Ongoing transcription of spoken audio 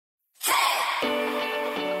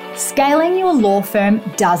Scaling your law firm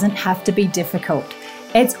doesn't have to be difficult.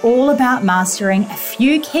 It's all about mastering a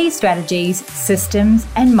few key strategies, systems,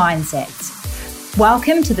 and mindsets.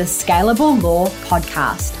 Welcome to the Scalable Law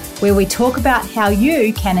Podcast, where we talk about how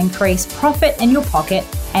you can increase profit in your pocket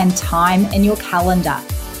and time in your calendar.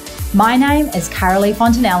 My name is Carolee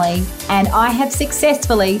Fontanelli, and I have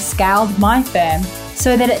successfully scaled my firm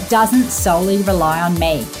so that it doesn't solely rely on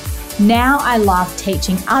me. Now I love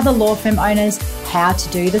teaching other law firm owners how to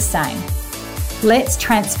do the same. Let's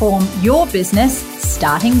transform your business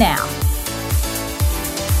starting now.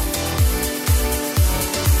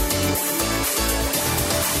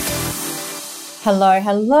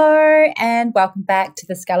 Hello, and welcome back to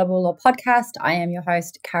the Scalable Law Podcast. I am your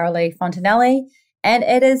host, Carolee Fontanelli, and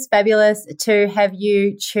it is fabulous to have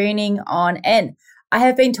you tuning on in. I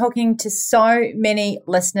have been talking to so many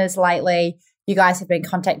listeners lately. You guys have been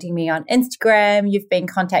contacting me on Instagram. You've been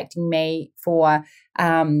contacting me for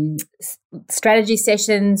strategy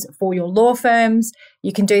sessions for your law firms.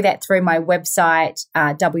 You can do that through my website,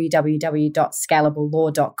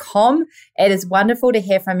 www.scalablelaw.com. It is wonderful to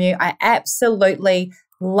hear from you. I absolutely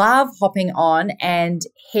love hopping on and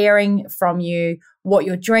hearing from you what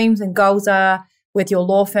your dreams and goals are with your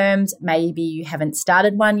law firms. Maybe you haven't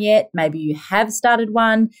started one yet. Maybe you have started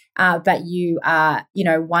one, but you are,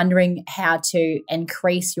 wondering how to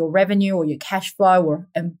increase your revenue or your cash flow or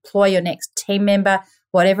employ your next team member,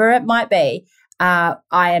 whatever it might be. I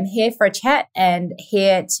am here for a chat and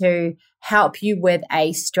here to help you with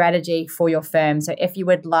a strategy for your firm. So if you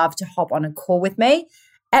would love to hop on a call with me,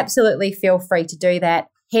 absolutely feel free to do that.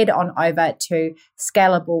 Head on over to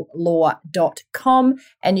scalablelaw.com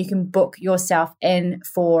and you can book yourself in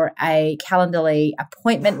for a Calendarly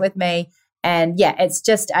appointment with me. And yeah, it's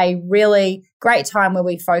just a really great time where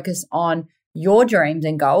we focus on your dreams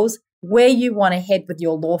and goals, where you want to head with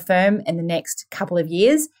your law firm in the next couple of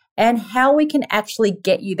years, and how we can actually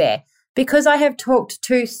get you there. Because I have talked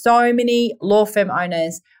to so many law firm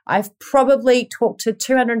owners, I've probably talked to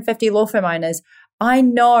 250 law firm owners. I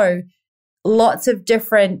know lots of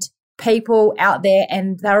different people out there,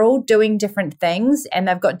 and they're all doing different things and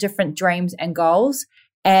they've got different dreams and goals,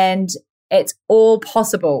 and it's all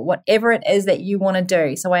possible, whatever it is that you want to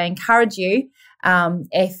do. So I encourage you,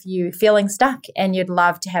 if you're feeling stuck and you'd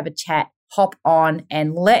love to have a chat, hop on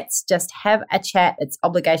and let's just have a chat. It's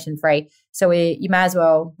obligation free. So you may as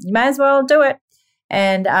well do it.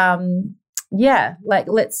 And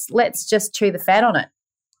let's just chew the fat on it.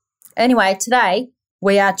 Anyway, today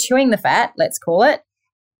we are chewing the fat, let's call it,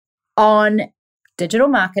 on digital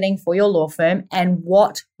marketing for your law firm and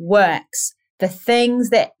what works, the things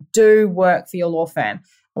that do work for your law firm.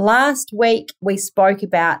 Last week, we spoke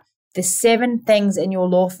about the 7 things in your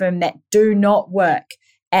law firm that do not work,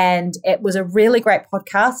 and it was a really great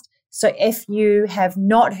podcast. So if you have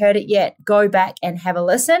not heard it yet, go back and have a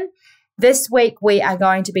listen. This week, we are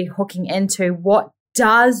going to be hooking into what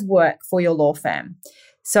does work for your law firm.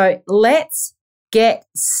 So let's get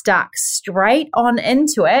stuck straight on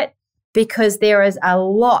into it, because there is a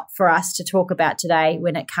lot for us to talk about today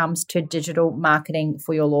when it comes to digital marketing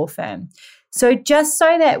for your law firm. So just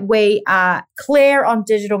so that we are clear on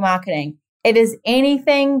digital marketing, it is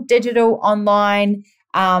anything digital online,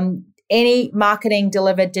 any marketing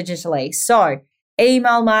delivered digitally. So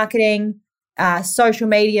email marketing, social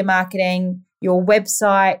media marketing, your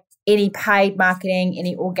website, any paid marketing,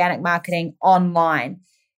 any organic marketing online.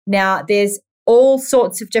 Now, there's all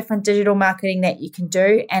sorts of different digital marketing that you can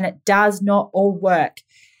do, and it does not all work.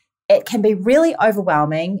 It can be really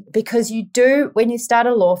overwhelming because you do, when you start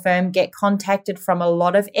a law firm, get contacted from a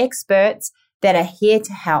lot of experts that are here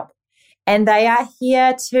to help, and they are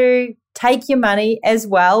here to take your money as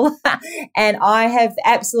well. And I have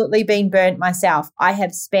absolutely been burnt myself. I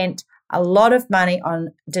have spent a lot of money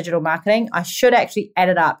on digital marketing. I should actually add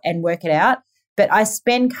it up and work it out. But I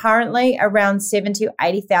spend currently around $70,000 or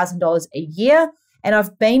 $80,000 a year, and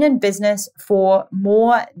I've been in business for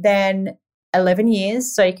more than 11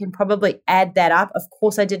 years. So you can probably add that up. Of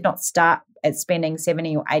course, I did not start at spending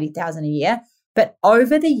 $70,000 or $80,000 a year, but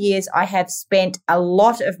over the years, I have spent a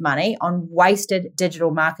lot of money on wasted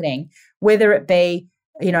digital marketing, whether it be,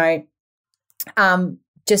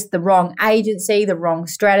 just the wrong agency, the wrong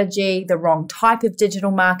strategy, the wrong type of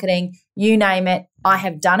digital marketing, you name it. I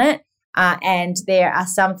have done it. And there are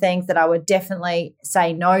some things that I would definitely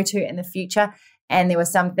say no to in the future. And there were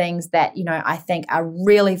some things that, I think are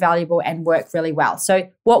really valuable and work really well. So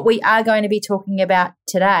what we are going to be talking about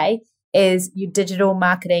today is your digital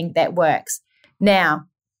marketing that works. Now,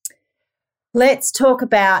 let's talk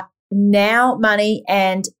about money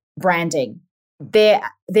and branding.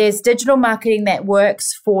 there's digital marketing that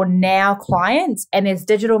works for now clients, and there's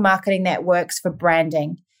digital marketing that works for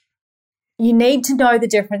branding. You need to know the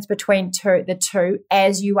difference between the two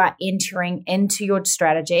as you are entering into your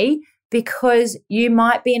strategy, because you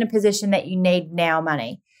might be in a position that you need now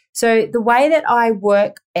money. So the way that I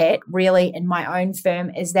work it really in my own firm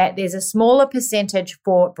is that there's a smaller percentage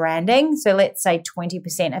for branding. So let's say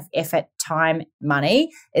 20% of effort, time, money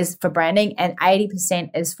is for branding, and 80%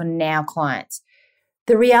 is for now clients.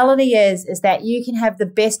 The reality is that you can have the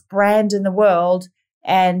best brand in the world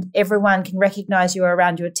and everyone can recognize you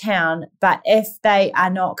around your town, but if they are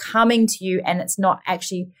not coming to you and it's not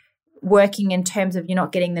actually working in terms of you're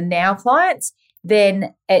not getting the now clients,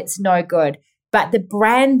 then it's no good. But the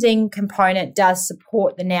branding component does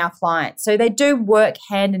support the now clients. So they do work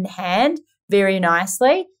hand in hand very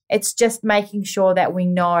nicely. It's just making sure that we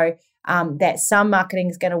know that some marketing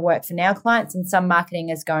is going to work for now clients and some marketing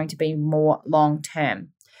is going to be more long term.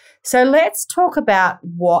 So let's talk about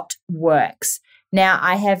what works. Now,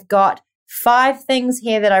 I have got 5 things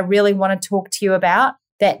here that I really want to talk to you about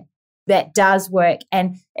that does work.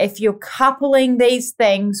 And if you're coupling these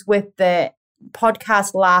things with the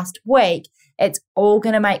podcast last week, it's all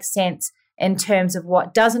going to make sense in terms of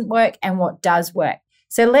what doesn't work and what does work.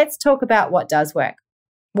 So let's talk about what does work.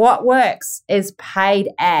 What works is paid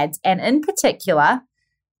ads. And in particular,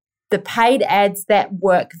 the paid ads that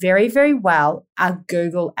work very, very well are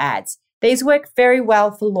Google ads. These work very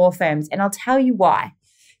well for law firms, and I'll tell you why.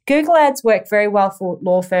 Google ads work very well for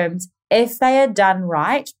law firms if they are done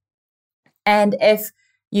right and if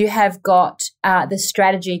you have got the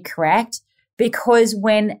strategy correct. Because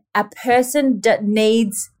when a person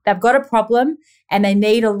they've got a problem and they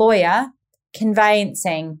need a lawyer,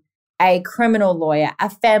 conveyancing, a criminal lawyer, a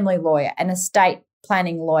family lawyer, an estate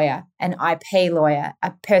planning lawyer, an IP lawyer,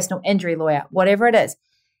 a personal injury lawyer, whatever it is,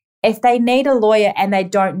 if they need a lawyer and they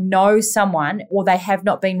don't know someone or they have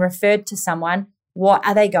not been referred to someone, what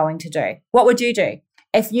are they going to do? What would you do?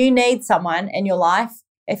 If you need someone in your life,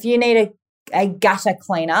 if you need a gutter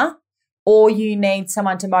cleaner, or you need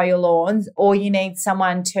someone to mow your lawns, or you need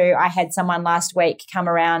someone I had someone last week come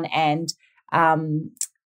around and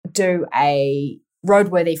do a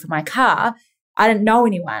roadworthy for my car. I didn't know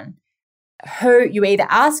anyone. Who you either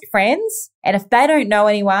ask friends, and if they don't know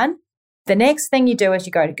anyone, the next thing you do is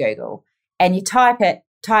you go to Google and you type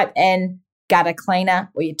in gutter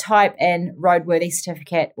cleaner, or you type in roadworthy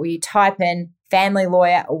certificate, or you type in family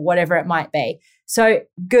lawyer, or whatever it might be. So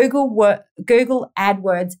Google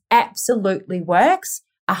AdWords absolutely works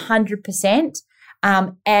 100%.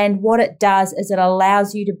 And what it does is it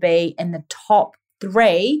allows you to be in the top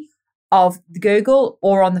 3 of Google,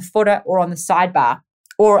 or on the footer, or on the sidebar,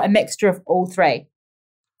 or a mixture of all 3.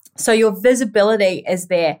 So your visibility is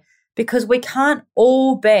there, because we can't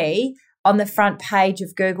all be on the front page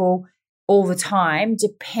of Google all the time,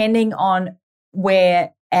 depending on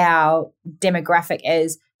where our demographic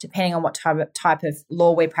is, depending on what type of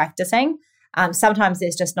law we're practicing. Sometimes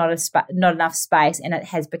there's just not enough space, and it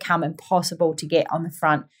has become impossible to get on the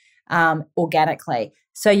front organically.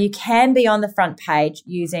 So you can be on the front page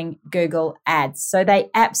using Google Ads. So they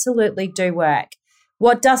absolutely do work.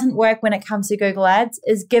 What doesn't work when it comes to Google Ads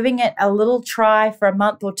is giving it a little try for a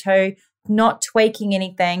month or 2, not tweaking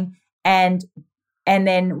anything, and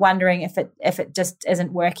then wondering if it just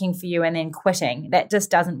isn't working for you and then quitting. That just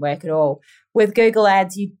doesn't work at all. With Google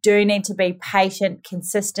Ads, you do need to be patient,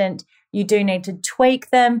 consistent. You do need to tweak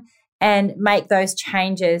them and make those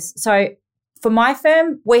changes. So for my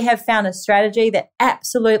firm, we have found a strategy that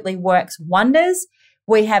absolutely works wonders.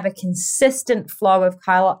 We have a consistent flow of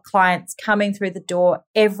clients coming through the door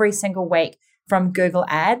every single week from Google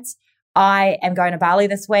Ads. I am going to Bali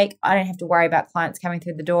this week. I don't have to worry about clients coming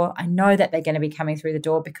through the door. I know that they're going to be coming through the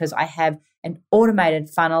door because I have an automated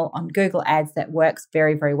funnel on Google Ads that works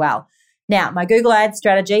very, very well. Now, my Google Ads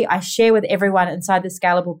strategy, I share with everyone inside the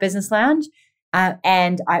Scalable Business Lounge.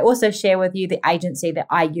 And I also share with you the agency that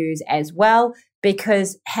I use as well,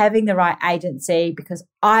 because having the right agency, because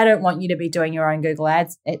I don't want you to be doing your own Google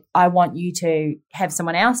Ads. I want you to have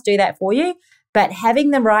someone else do that for you. But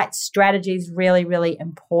having the right strategy is really, really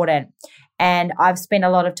important. And I've spent a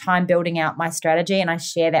lot of time building out my strategy, and I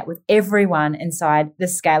share that with everyone inside the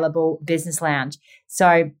Scalable Business Lounge.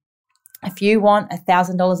 So if you want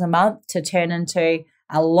 $1,000 a month to turn into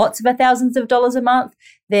lots of thousands of dollars a month,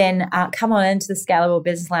 then come on into the Scalable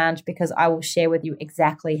Business Lounge, because I will share with you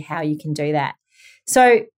exactly how you can do that.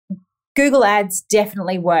 So Google Ads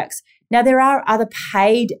definitely works. Now, there are other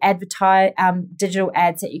paid digital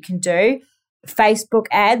ads that you can do. Facebook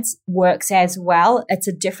ads works as well. It's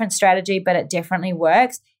a different strategy, but it definitely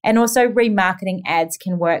works. And also remarketing ads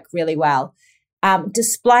can work really well.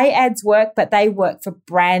 Display ads work, but they work for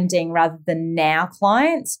branding rather than now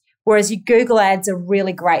clients. Whereas your Google ads are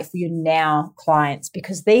really great for your now clients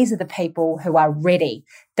because these are the people who are ready.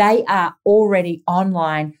 They are already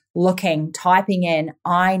online looking, typing in,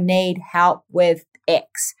 I need help with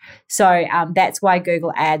X. So that's why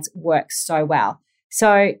Google ads works so well.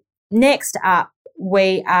 So next up,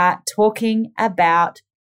 we are talking about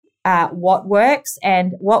what works,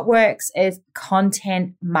 and what works is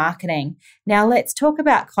content marketing. Now let's talk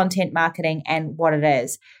about content marketing and what it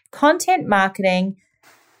is. Content marketing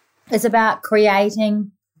is about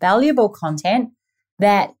creating valuable content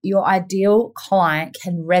that your ideal client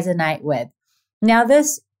can resonate with. Now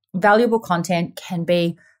this valuable content can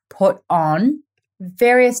be put on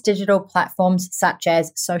various digital platforms such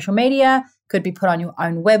as social media, could be put on your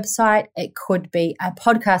own website, it could be a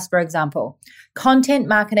podcast, for example. Content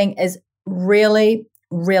marketing is really,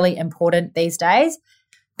 really important these days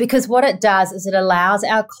because what it does is it allows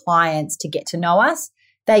our clients to get to know us.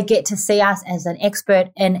 They get to see us as an expert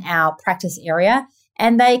in our practice area,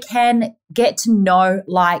 and they can get to know,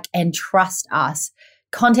 like, and trust us.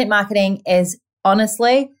 Content marketing is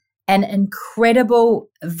honestly an incredible,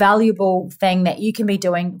 valuable thing that you can be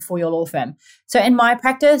doing for your law firm. So in my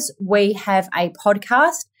practice, we have a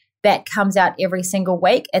podcast that comes out every single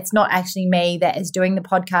week. It's not actually me that is doing the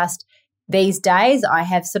podcast these days. I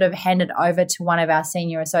have sort of handed over to one of our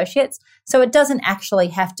senior associates. So it doesn't actually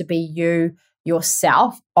have to be you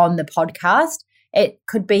yourself on the podcast. It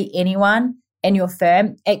could be anyone in your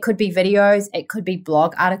firm. It could be videos. It could be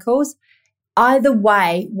blog articles. Either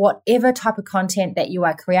way, whatever type of content that you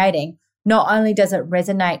are creating, not only does it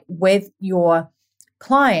resonate with your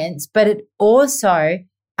clients, but it also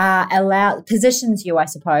positions you, I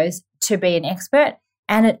suppose, to be an expert,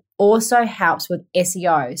 and it also helps with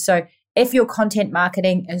SEO. So if your content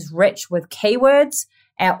marketing is rich with keywords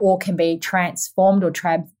or can be transformed or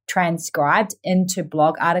transcribed into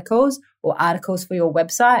blog articles or articles for your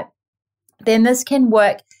website, then this can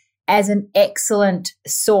work as an excellent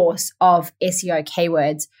source of SEO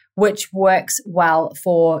keywords, which works well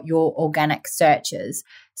for your organic searches.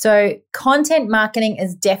 So content marketing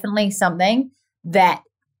is definitely something that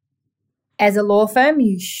as a law firm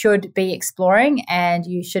you should be exploring, and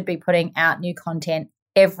you should be putting out new content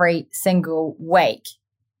every single week.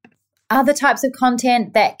 Other types of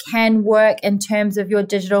content that can work in terms of your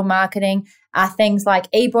digital marketing are things like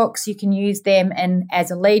ebooks. You can use them as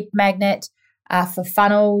a lead magnet. For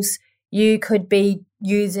funnels, you could be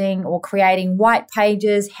using or creating white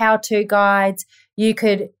pages, how-to guides. You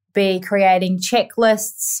could be creating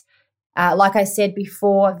checklists, like I said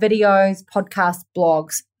before, videos, podcasts,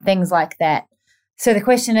 blogs, things like that. So the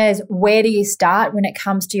question is, where do you start when it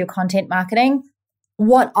comes to your content marketing?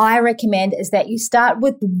 What I recommend is that you start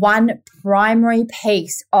with one primary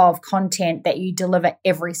piece of content that you deliver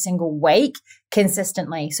every single week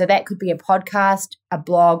consistently. So that could be a podcast, a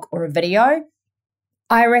blog, or a video.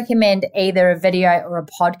 I recommend either a video or a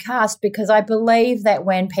podcast because I believe that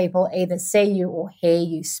when people either see you or hear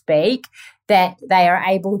you speak, that they are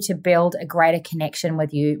able to build a greater connection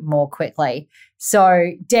with you more quickly.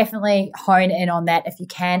 So definitely hone in on that if you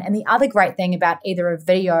can. And the other great thing about either a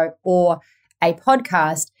video or a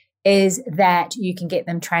podcast is that you can get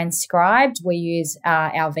them transcribed. We use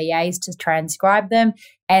our VAs to transcribe them,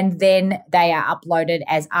 and then they are uploaded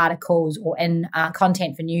as articles or in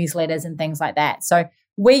content for newsletters and things like that. So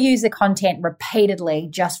we use the content repeatedly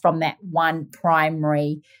just from that one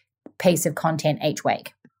primary piece of content each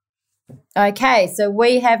week. Okay, so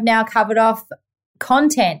we have now covered off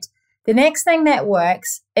content. The next thing that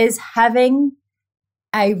works is having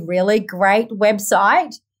a really great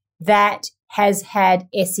website that has had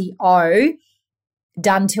SEO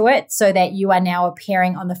done to it so that you are now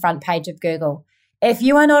appearing on the front page of Google. If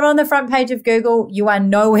you are not on the front page of Google, you are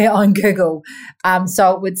nowhere on Google,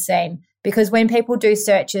 so it would seem, because when people do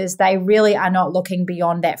searches, they really are not looking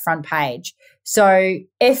beyond that front page. So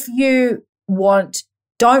if you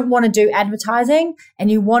don't want to do advertising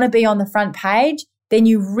and you want to be on the front page, then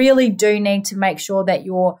you really do need to make sure that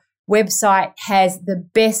your website has the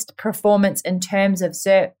best performance in terms of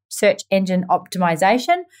search engine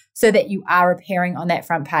optimization so that you are appearing on that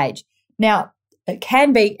front page. Now, it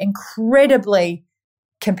can be incredibly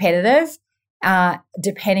competitive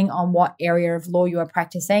depending on what area of law you are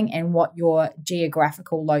practicing and what your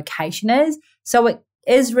geographical location is. So it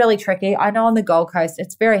is really tricky. I know on the Gold Coast,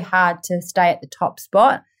 it's very hard to stay at the top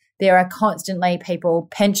spot. There are constantly people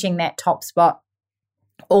pinching that top spot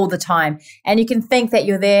all the time. And you can think that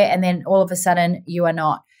you're there and then all of a sudden you are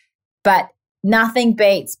not. But nothing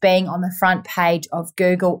beats being on the front page of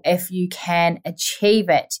Google if you can achieve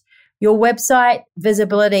it. Your website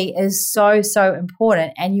visibility is so, so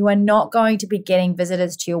important, and you are not going to be getting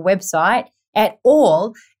visitors to your website at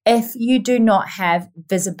all if you do not have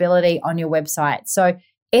visibility on your website. So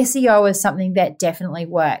SEO is something that definitely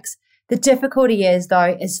works. The difficulty is,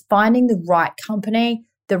 though, is finding the right company,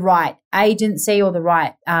 the right agency, or the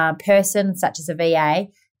right person, such as a VA,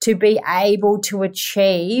 to be able to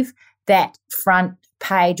achieve that front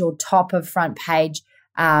page or top of front page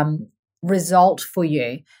result for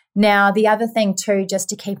you. Now, the other thing too, just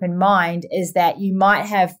to keep in mind, is that you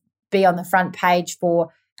might be on the front page for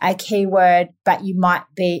a keyword, but you might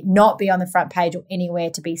not be on the front page or anywhere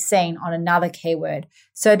to be seen on another keyword.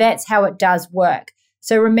 So that's how it does work.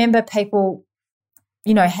 So remember, people,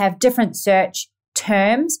 have different search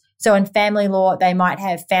terms. So in family law, they might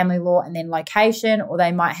have family law and then location, or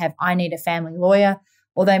they might have I need a family lawyer,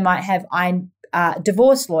 or they might have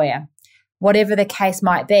divorce lawyer. Whatever the case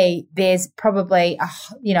might be, there's probably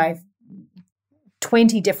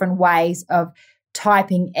 20 different ways of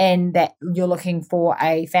typing in that you're looking for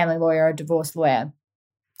a family lawyer or a divorce lawyer,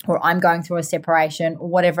 or I'm going through a separation, or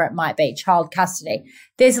whatever it might be, child custody.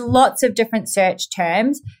 There's lots of different search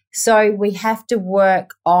terms. So we have to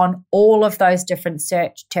work on all of those different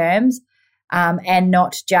search terms and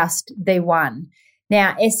not just the one.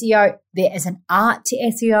 Now, SEO, there is an art to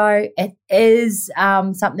SEO. It is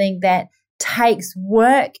something that takes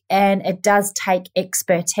work, and it does take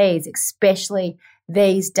expertise, especially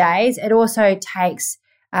these days. It also takes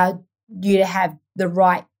you to have the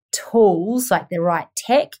right tools, like the right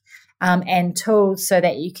tech and tools, so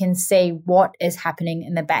that you can see what is happening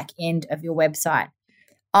in the back end of your website.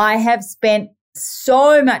 I have spent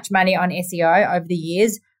so much money on SEO over the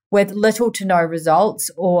years with little to no results,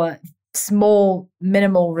 or small,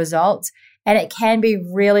 minimal results, and it can be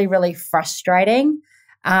really, really frustrating.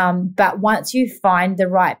 But once you find the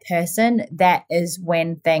right person, that is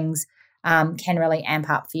when things can really amp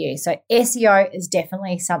up for you. So SEO is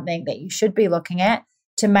definitely something that you should be looking at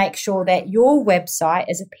to make sure that your website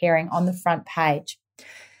is appearing on the front page.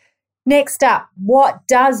 Next up, what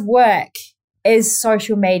does work is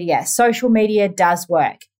social media. Social media does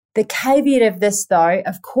work. The caveat of this, though,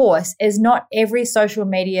 of course, is not every social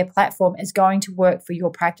media platform is going to work for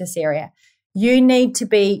your practice area. You need to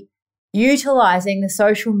be utilizing the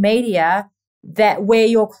social media that where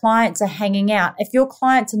your clients are hanging out. If your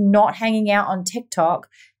clients are not hanging out on TikTok,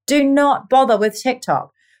 do not bother with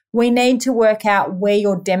TikTok. We need to work out where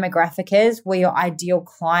your demographic is, where your ideal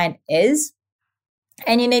client is,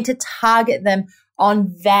 and you need to target them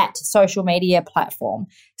on that social media platform.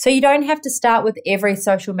 So you don't have to start with every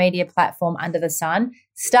social media platform under the sun.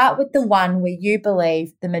 Start with the one where you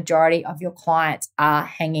believe the majority of your clients are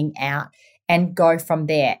hanging out, and go from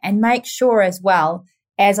there. And make sure as well,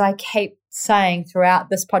 as I keep saying throughout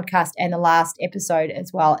this podcast and the last episode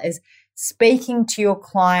as well, is speaking to your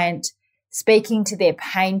client, speaking to their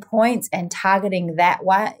pain points and targeting that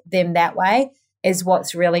way is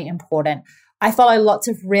what's really important. I follow lots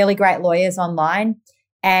of really great lawyers online,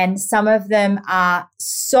 and some of them are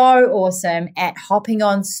so awesome at hopping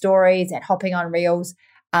on stories, at hopping on reels,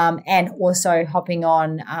 and also hopping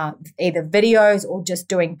on either videos or just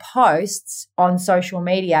doing posts on social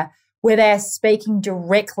media where they're speaking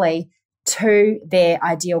directly to their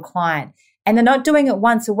ideal client. And they're not doing it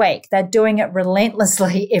once a week. They're doing it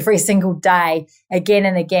relentlessly every single day, again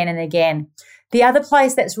and again and again. The other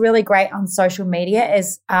place that's really great on social media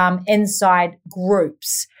is inside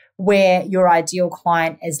groups where your ideal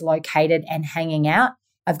client is located and hanging out.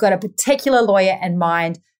 I've got a particular lawyer in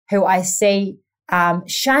mind who I see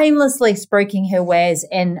shamelessly spruiking her wares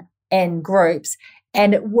in groups,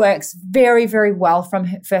 and it works very, very well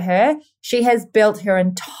for her. She has built her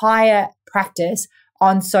entire practice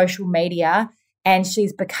on social media, and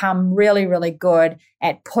she's become really, really good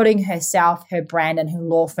at putting herself, her brand, and her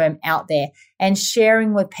law firm out there and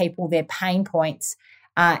sharing with people their pain points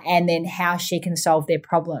and then how she can solve their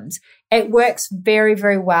problems. It works very,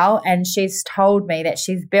 very well, and she's told me that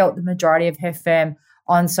she's built the majority of her firm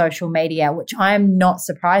on social media, which I am not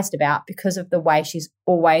surprised about because of the way she's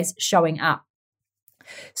always showing up.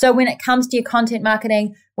 So when it comes to your content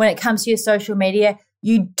marketing, when it comes to your social media,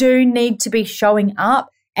 you do need to be showing up.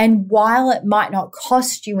 And while it might not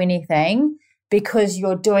cost you anything because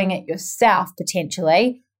you're doing it yourself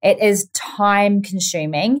potentially, it is time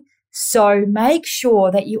consuming. So make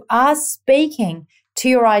sure that you are speaking to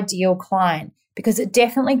your ideal client, because it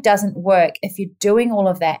definitely doesn't work if you're doing all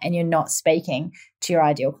of that and you're not speaking to your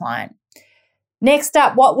ideal client. Next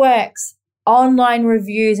up, what works? Online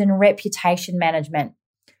reviews and reputation management.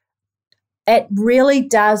 It really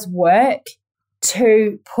does work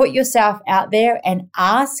to put yourself out there and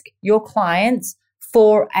ask your clients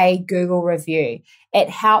for a Google review. It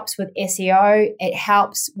helps with SEO. It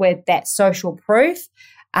helps with that social proof.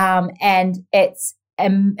 And it's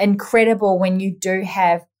incredible when you do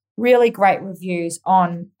have really great reviews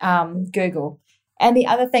on Google. And the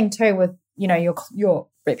other thing too with, your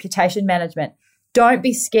reputation management, don't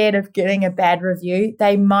be scared of getting a bad review.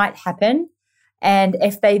 They might happen. And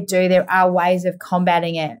if they do, there are ways of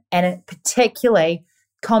combating it, and particularly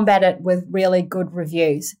combat it with really good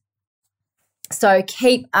reviews. So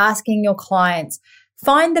keep asking your clients.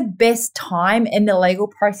 Find the best time in the legal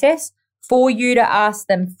process for you to ask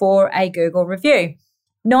them for a Google review.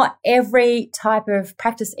 Not every type of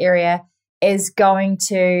practice area is going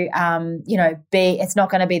to, it's not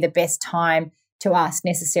going to be the best time to ask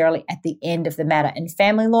necessarily at the end of the matter. In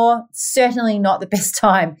family law, certainly not the best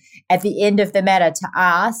time at the end of the matter to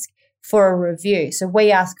ask for a review. So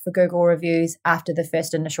we ask for Google reviews after the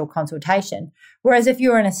first initial consultation. Whereas if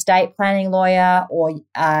you're an estate planning lawyer or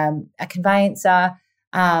a conveyancer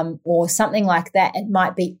or something like that, it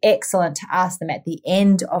might be excellent to ask them at the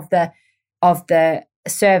end of the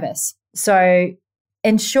service. So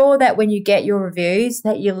ensure that when you get your reviews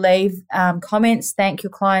that you leave comments, thank your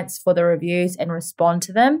clients for the reviews and respond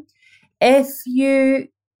to them. If you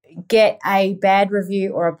get a bad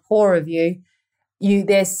review or a poor review,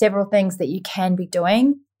 there's several things that you can be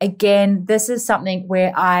doing. Again, this is something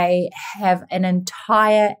where I have an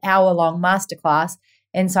entire hour-long masterclass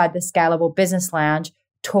inside the Scalable Business Lounge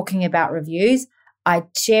talking about reviews. I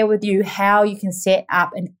share with you how you can set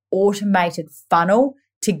up an automated funnel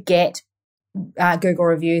to get Google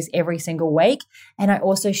reviews every single week. And I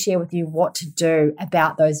also share with you what to do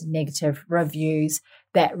about those negative reviews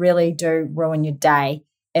that really do ruin your day,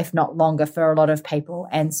 if not longer, for a lot of people.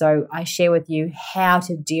 And so I share with you how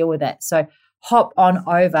to deal with it. So hop on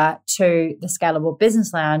over to the Scalable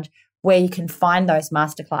Business Lounge where you can find those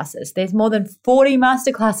masterclasses. There's more than 40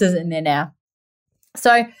 masterclasses in there now.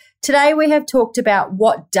 So today we have talked about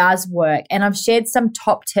what does work, and I've shared some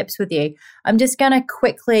top tips with you. I'm just going to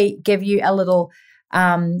quickly give you a little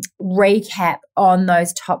recap on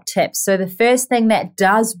those top tips. So the first thing that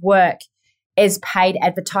does work is paid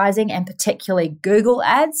advertising, and particularly Google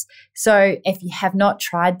ads. So if you have not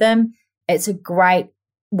tried them, it's a great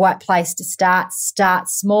place to start. Start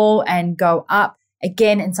small and go up.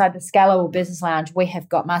 Again, inside the Scalable Business Lounge, we have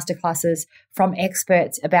got masterclasses from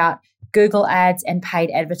experts about Google ads and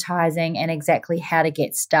paid advertising and exactly how to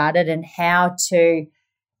get started and how to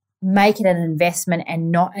make it an investment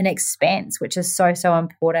and not an expense, which is so, so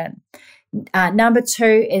important. Number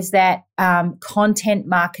two is that content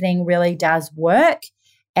marketing really does work,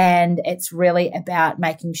 and it's really about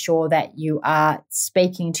making sure that you are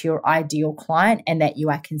speaking to your ideal client and that you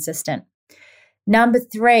are consistent. Number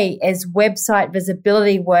three is website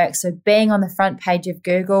visibility work. So being on the front page of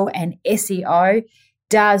Google and SEO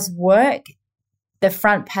does work. The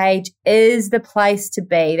front page is the place to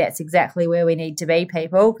be. That's exactly where we need to be,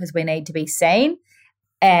 people, because we need to be seen.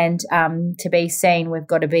 And to be seen, we've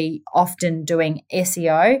got to be often doing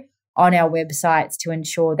SEO on our websites to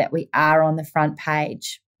ensure that we are on the front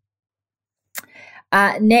page.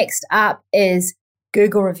 Next up is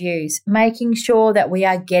Google reviews, making sure that we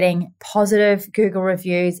are getting positive Google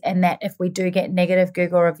reviews, and that if we do get negative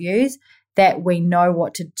Google reviews, that we know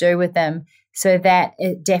what to do with them, so that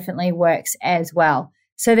it definitely works as well.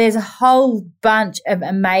 So there's a whole bunch of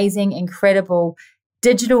amazing, incredible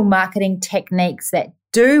digital marketing techniques that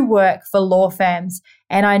do work for law firms.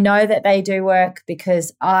 And I know that they do work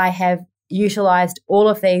because I have utilized all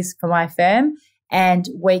of these for my firm, and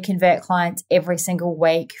we convert clients every single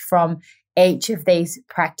week from each of these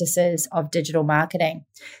practices of digital marketing.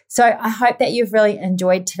 So I hope that you've really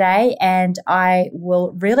enjoyed today, and I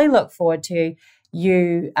will really look forward to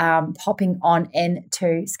you popping on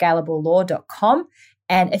into scalablelaw.com.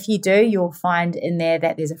 And if you do, you'll find in there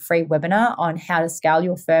that there's a free webinar on how to scale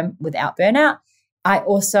your firm without burnout. I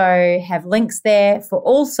also have links there for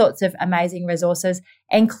all sorts of amazing resources,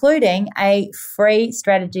 including a free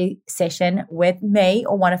strategy session with me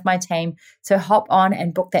or one of my team. So hop on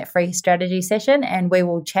and book that free strategy session, and we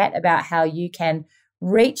will chat about how you can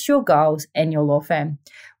reach your goals in your law firm.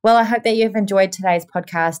 Well, I hope that you've enjoyed today's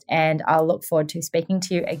podcast, and I'll look forward to speaking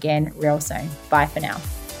to you again real soon. Bye for now.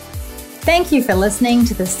 Thank you for listening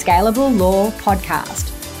to the Scalable Law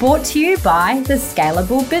Podcast, brought to you by the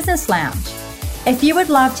Scalable Business Lounge. If you would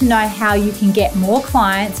love to know how you can get more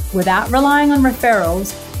clients without relying on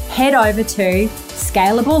referrals, head over to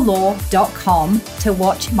scalablelaw.com to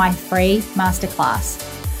watch my free masterclass.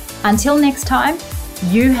 Until next time,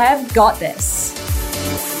 you have got this.